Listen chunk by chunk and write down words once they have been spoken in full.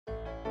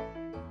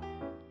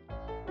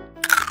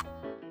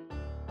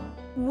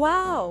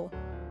Wow!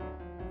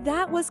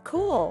 That was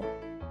cool!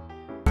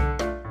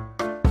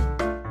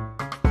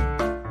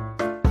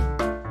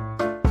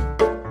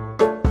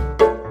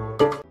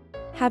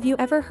 Have you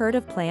ever heard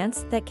of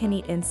plants that can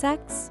eat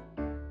insects?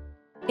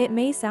 It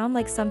may sound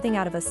like something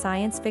out of a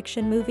science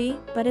fiction movie,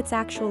 but it's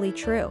actually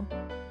true.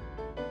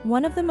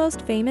 One of the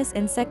most famous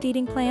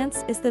insect-eating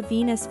plants is the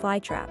Venus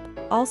flytrap,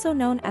 also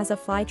known as a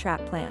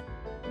flytrap plant.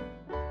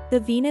 The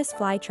Venus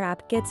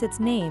flytrap gets its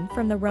name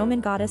from the Roman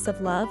goddess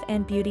of love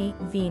and beauty,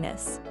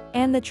 Venus,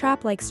 and the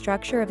trap-like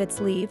structure of its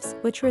leaves,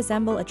 which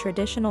resemble a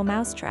traditional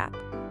mousetrap.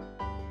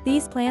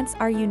 These plants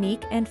are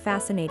unique and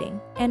fascinating,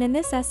 and in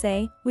this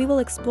essay, we will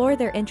explore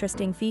their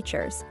interesting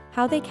features,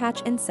 how they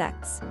catch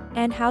insects,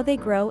 and how they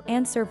grow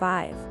and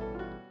survive.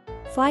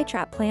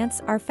 Flytrap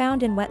plants are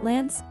found in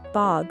wetlands,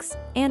 bogs,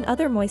 and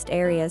other moist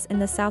areas in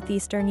the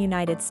southeastern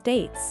United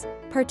States,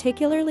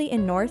 particularly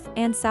in North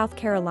and South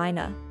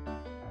Carolina.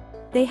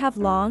 They have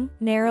long,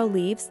 narrow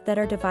leaves that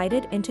are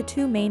divided into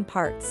two main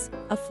parts,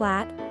 a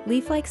flat,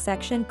 leaf-like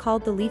section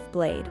called the leaf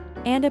blade,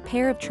 and a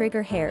pair of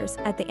trigger hairs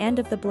at the end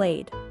of the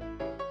blade.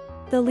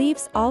 The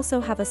leaves also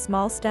have a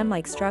small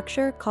stem-like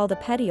structure called a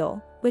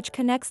petiole, which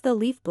connects the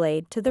leaf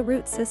blade to the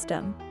root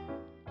system.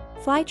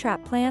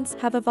 Flytrap plants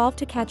have evolved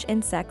to catch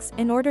insects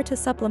in order to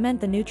supplement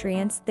the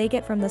nutrients they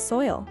get from the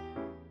soil.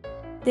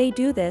 They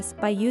do this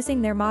by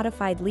using their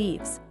modified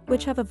leaves,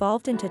 which have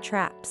evolved into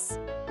traps.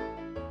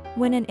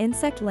 When an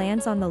insect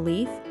lands on the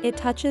leaf, it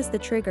touches the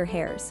trigger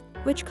hairs,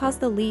 which cause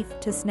the leaf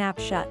to snap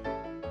shut.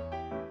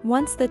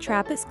 Once the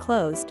trap is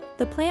closed,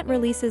 the plant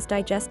releases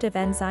digestive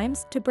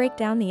enzymes to break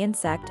down the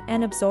insect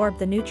and absorb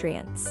the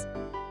nutrients.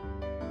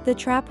 The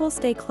trap will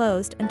stay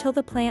closed until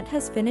the plant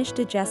has finished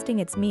digesting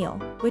its meal,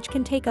 which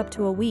can take up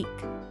to a week.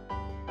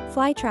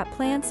 Flytrap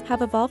plants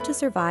have evolved to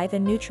survive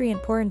in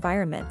nutrient-poor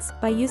environments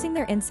by using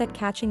their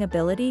insect-catching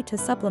ability to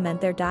supplement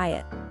their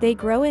diet. They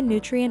grow in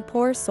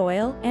nutrient-poor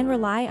soil and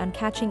rely on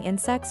catching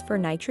insects for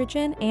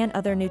nitrogen and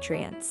other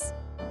nutrients.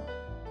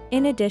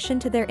 In addition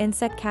to their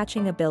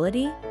insect-catching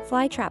ability,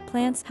 flytrap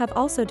plants have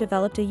also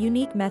developed a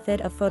unique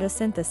method of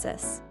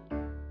photosynthesis.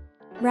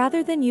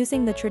 Rather than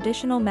using the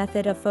traditional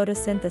method of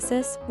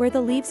photosynthesis where the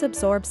leaves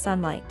absorb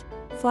sunlight,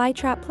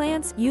 flytrap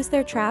plants use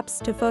their traps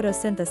to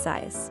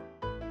photosynthesize.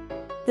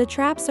 The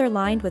traps are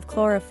lined with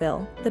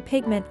chlorophyll, the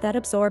pigment that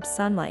absorbs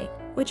sunlight,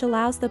 which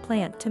allows the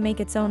plant to make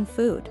its own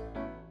food.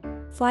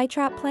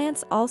 Flytrap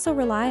plants also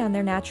rely on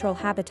their natural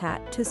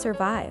habitat to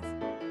survive.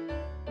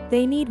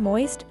 They need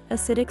moist,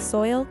 acidic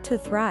soil to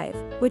thrive,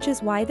 which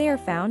is why they are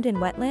found in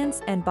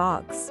wetlands and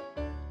bogs.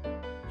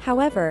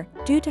 However,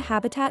 due to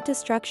habitat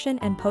destruction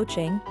and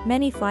poaching,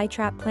 many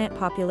flytrap plant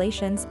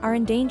populations are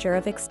in danger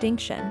of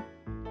extinction.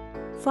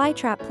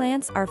 Flytrap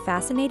plants are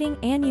fascinating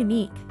and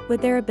unique,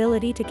 with their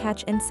ability to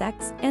catch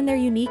insects and their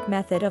unique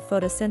method of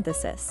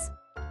photosynthesis.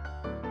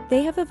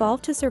 They have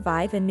evolved to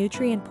survive in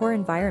nutrient-poor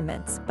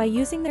environments by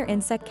using their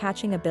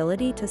insect-catching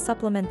ability to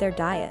supplement their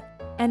diet,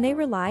 and they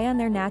rely on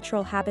their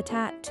natural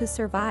habitat to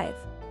survive.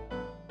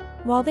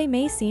 While they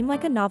may seem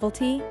like a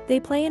novelty, they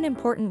play an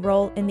important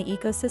role in the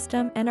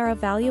ecosystem and are a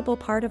valuable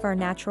part of our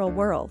natural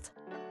world.